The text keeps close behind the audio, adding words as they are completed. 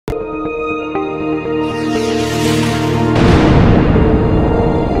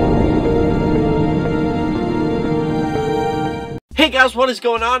guys, what is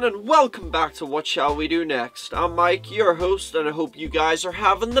going on, and welcome back to What Shall We Do Next. I'm Mike, your host, and I hope you guys are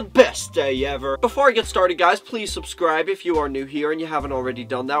having the best day ever. Before I get started, guys, please subscribe if you are new here and you haven't already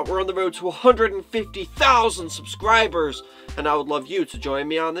done that. We're on the road to 150,000 subscribers, and I would love you to join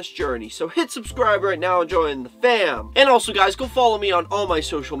me on this journey. So hit subscribe right now and join the fam. And also, guys, go follow me on all my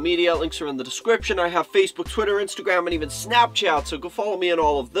social media. Links are in the description. I have Facebook, Twitter, Instagram, and even Snapchat, so go follow me on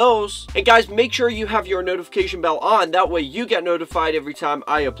all of those. And guys, make sure you have your notification bell on. That way you get notified every time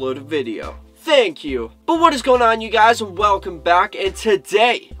I upload a video. Thank you. But what is going on, you guys, and welcome back. And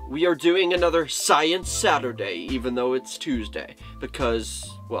today we are doing another Science Saturday, even though it's Tuesday, because,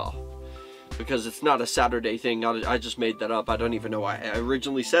 well, because it's not a Saturday thing. I just made that up. I don't even know why I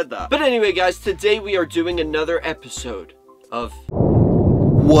originally said that. But anyway, guys, today we are doing another episode of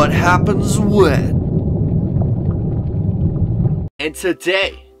What Happens When. And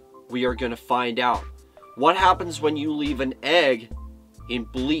today we are going to find out what happens when you leave an egg in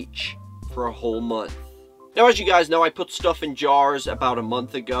bleach for a whole month. Now, as you guys know, I put stuff in jars about a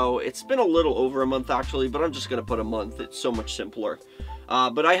month ago. It's been a little over a month, actually, but I'm just going to put a month. It's so much simpler.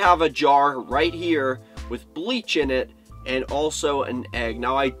 But I have a jar right here with bleach in it and also an egg.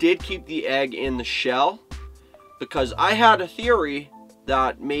 Now, I did keep the egg in the shell because I had a theory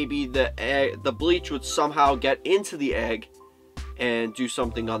that maybe the bleach would somehow get into the egg and do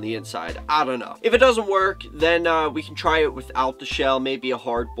something on the inside. I don't know. If it doesn't work, then we can try it without the shell, maybe a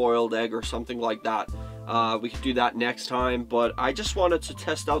hard-boiled egg or something like that. We could do that next time, but I just wanted to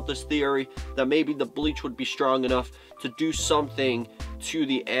test out this theory that maybe the bleach would be strong enough to do something to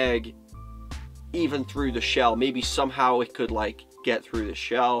the egg even through the shell. Maybe somehow it could, like, get through the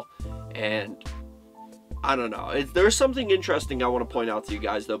shell, and I don't know. There's something interesting I want to point out to you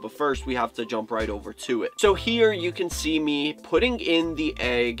guys, though, but first we have to jump right over to it. So here you can see me putting in the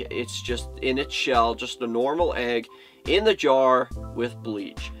egg. It's just in its shell, just a normal egg in the jar with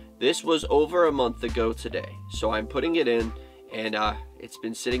bleach. This was over a month ago today, so I'm putting it in, and it's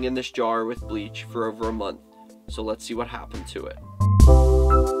been sitting in this jar with bleach for over a month. So let's see what happened to it.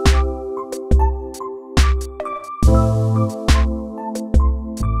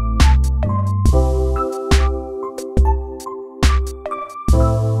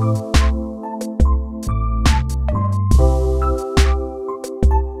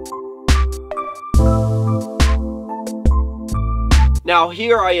 Now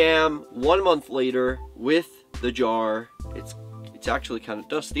here I am 1 month later with the jar. It's actually kind of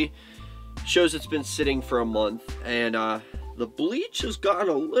dusty. Shows it's been sitting for a month, and the bleach has gotten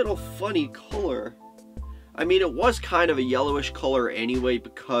a little funny color. I mean, it was kind of a yellowish color anyway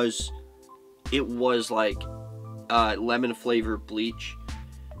because it was like lemon flavored bleach,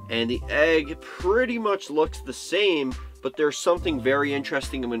 and the egg pretty much looks the same, but there's something very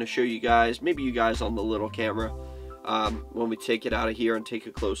interesting I'm going to show you guys, maybe you guys on the little camera, when we take it out of here and take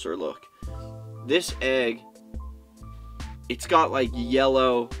a closer look. This egg, it's got like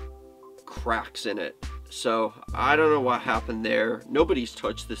yellow cracks in it, so I don't know what happened there. Nobody's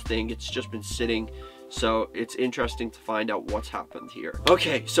touched this thing, it's just been sitting, so it's interesting to find out what's happened here.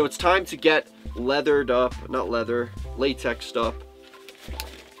 Okay, so it's time to get leathered up, not leather, latexed up.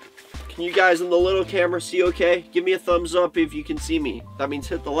 Can you guys in the little camera see okay? Give me a thumbs up if you can see me. That means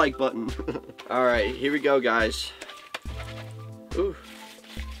hit the like button. Alright, here we go, guys. Ooh.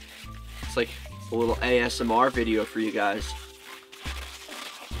 It's like a little ASMR video for you guys.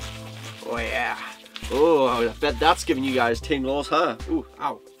 Oh yeah. Oh, I bet that's giving you guys tingles, huh? Ooh,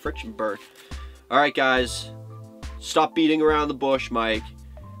 ow, friction burn. Alright, guys. Stop beating around the bush, Mike.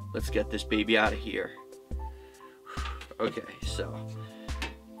 Let's get this baby out of here. Okay, so.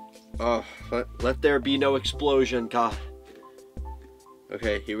 Oh, let there be no explosion, God.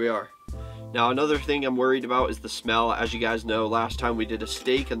 Okay, here we are. Now, another thing I'm worried about is the smell. As you guys know, last time we did a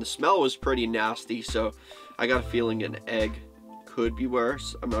steak and the smell was pretty nasty, so I got a feeling an egg could be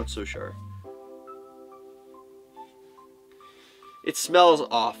worse. I'm not so sure. It smells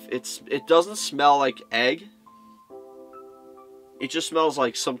off. It doesn't smell like egg. It just smells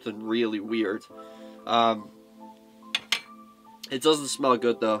like something really weird. It doesn't smell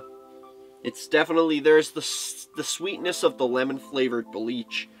good, though. It's definitely, there's the sweetness of the lemon flavored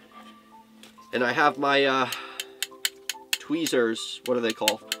bleach. And I have my tweezers, what are they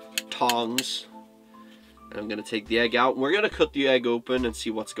called? Tongs. And I'm going to take the egg out. And we're going to cut the egg open and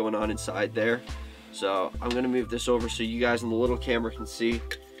see what's going on inside there. So I'm going to move this over so you guys in the little camera can see.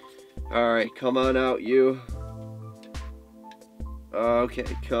 Alright, come on out, you. Okay,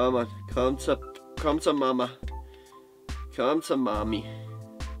 come on. Come to mama. Come to mommy.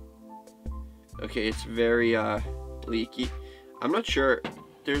 Okay, it's very leaky. I'm not sure.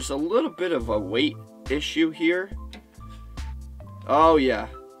 There's a little bit of a weight issue here. Oh yeah,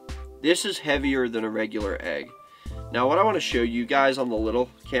 this is heavier than a regular egg. Now what I want to show you guys on the little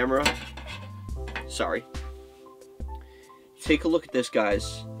camera, sorry, take a look at this,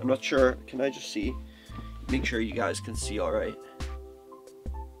 guys. I'm not sure, can I just see? Make sure you guys can see all right.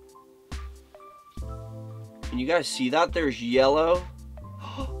 Can you guys see that? There's yellow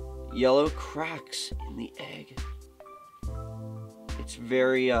cracks in the egg. It's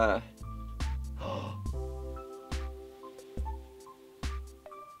very,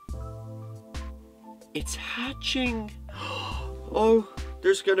 it's hatching. Oh,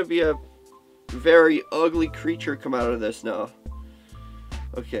 there's gonna be a very ugly creature come out of this now.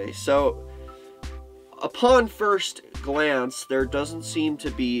 Okay, so upon first glance, there doesn't seem to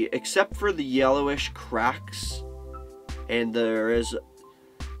be, except for the yellowish cracks, and there is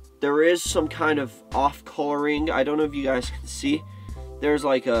some kind of off coloring. I don't know if you guys can see. There's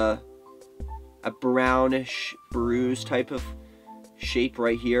like a brownish bruise type of shape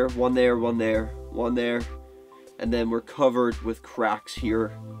right here. One there, one there, one there, and then we're covered with cracks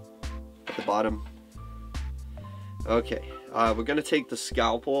here at the bottom. Okay, we're gonna take the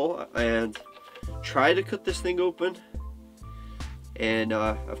scalpel and try to cut this thing open. And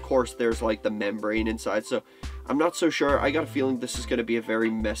of course there's like the membrane inside, so I'm not so sure. I got a feeling this is gonna be a very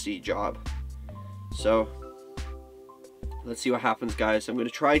messy job. So let's see what happens, guys. I'm gonna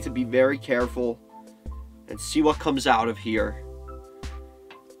try to be very careful and see what comes out of here.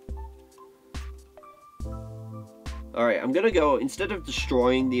 Alright, I'm gonna go, instead of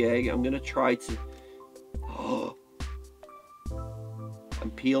destroying the egg, I'm gonna try to,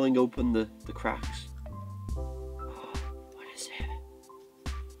 I'm peeling open the cracks. What is it?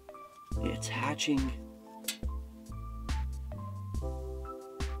 It's hatching.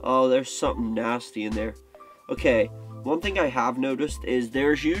 Oh, there's something nasty in there. Okay, one thing I have noticed is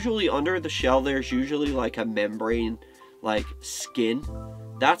there's usually, under the shell, there's usually like a membrane, like skin.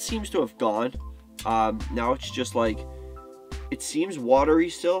 That seems to have gone. Now it's just like, it seems watery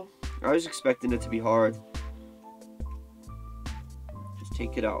still. I was expecting it to be hard. Just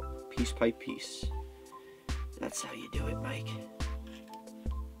take it out, piece by piece. That's how you do it, Mike.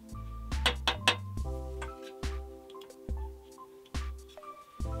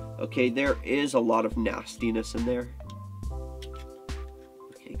 Okay, there is a lot of nastiness in there.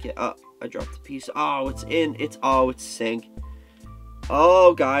 Okay, get up. I dropped the piece. Oh, it's in. It's sank.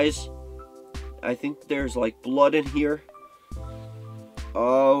 Oh, guys. I think there's like blood in here.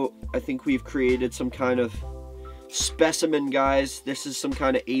 Oh, I think we've created some kind of specimen, guys. This is some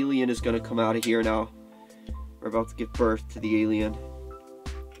kind of alien is going to come out of here now. We're about to give birth to the alien.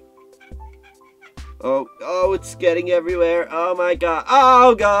 Oh, it's getting everywhere. Oh my god.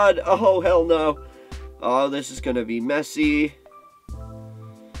 Oh god. Oh, hell no. Oh, this is going to be messy.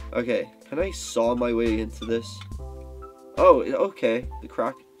 Okay, can I saw my way into this? Oh, okay. The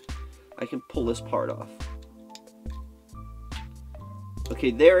crack. I can pull this part off. Okay,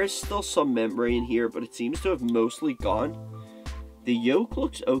 there is still some membrane here, but it seems to have mostly gone. The yolk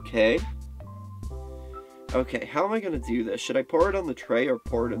looks okay. Okay, how am I going to do this? Should I pour it on the tray or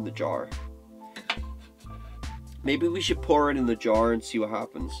pour it in the jar? Maybe we should pour it in the jar and see what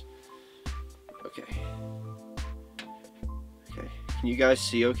happens. Okay. Okay, can you guys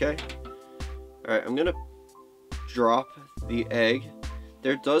see okay? Alright, I'm going to drop the egg.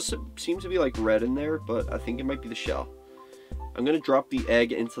 There does seem to be like red in there, but I think it might be the shell. I'm gonna drop the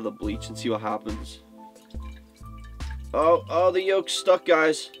egg into the bleach and see what happens. Oh, the yolk's stuck,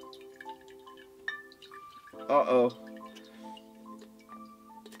 guys. Uh-oh.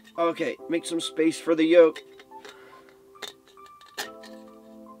 Okay, make some space for the yolk.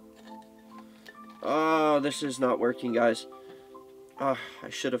 Oh, this is not working, guys. Oh,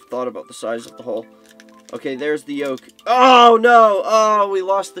 I should have thought about the size of the hole. Okay, there's the yolk. Oh, no! Oh, we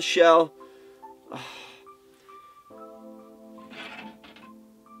lost the shell.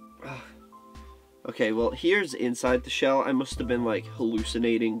 Oh. Okay, well, here's inside the shell. I must have been, like,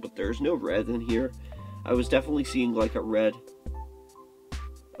 hallucinating, but there's no red in here. I was definitely seeing, like, a red.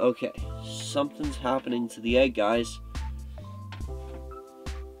 Okay, something's happening to the egg, guys.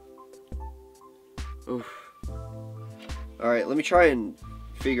 Oof. Alright, let me try and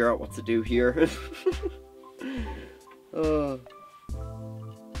figure out what to do here.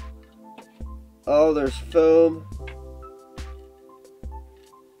 Oh, there's foam.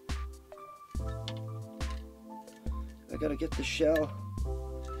 I gotta get the shell.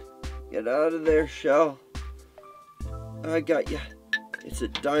 Get out of there, shell. I got ya. It's a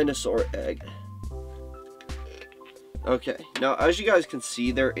dinosaur egg. Okay, now as you guys can see,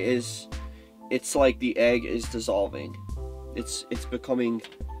 it's like the egg is dissolving. It's becoming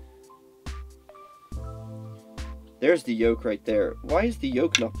There's the yolk right there. Why is the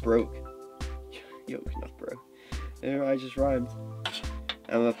yolk not broke? Yolk not broke. There, I just rhymed.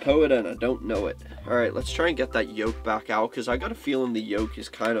 I'm a poet and I don't know it. Alright, let's try and get that yolk back out, because I got a feeling the yolk is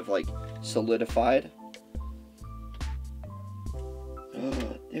kind of like solidified.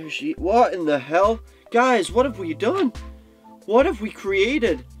 There she... What in the hell? Guys, what have we done? What have we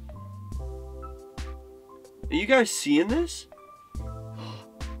created? Are you guys seeing this?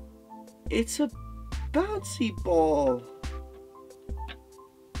 It's a bouncy ball.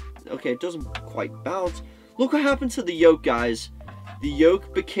 Okay, it doesn't quite bounce. Look what happened to the yolk, guys. The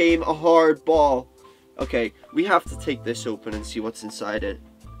yolk became a hard ball. Okay, we have to take this open and see what's inside it.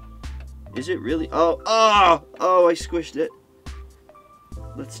 Is it really? Oh, I squished it.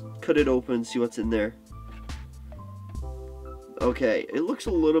 Let's cut it open and see what's in there. Okay, it looks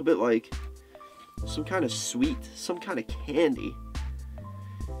a little bit like some kind of sweet, some kind of candy.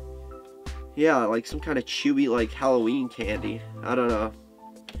 Yeah, like some kind of chewy, like Halloween candy. I don't know.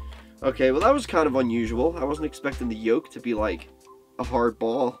 Okay, well that was kind of unusual. I wasn't expecting the yolk to be like a hard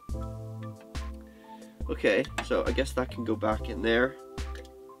ball. Okay, so I guess that can go back in there.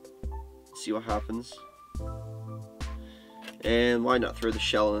 See what happens. And why not throw the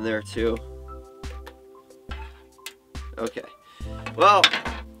shell in there too? Okay. Well,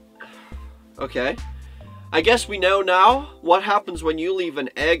 okay. I guess we know now what happens when you leave an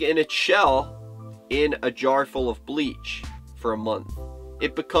egg in its shell in a jar full of bleach for a month.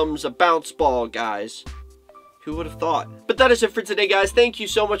 It becomes a bounce ball, guys. Who would have thought? But that is it for today, guys. Thank you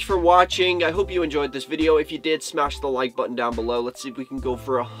so much for watching. I hope you enjoyed this video. If you did, smash the like button down below. Let's see if we can go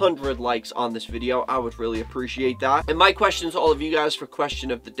for 100 likes on this video. I would really appreciate that. And my question to all of you guys for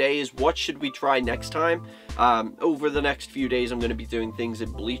question of the day is, what should we try next time? Over the next few days, I'm going to be doing things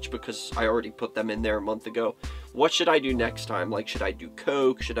in bleach because I already put them in there a month ago. What should I do next time? Like, should I do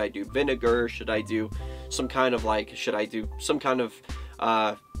Coke? Should I do vinegar? Should I do some kind of like, should I do some kind of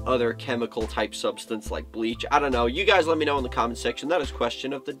other chemical type substance like bleach? I don't know. You guys let me know in the comment section. That is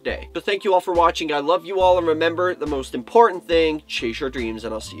question of the day. So thank you all for watching. I love you all, and remember, the most important thing, chase your dreams,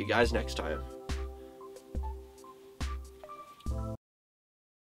 and I'll see you guys next time.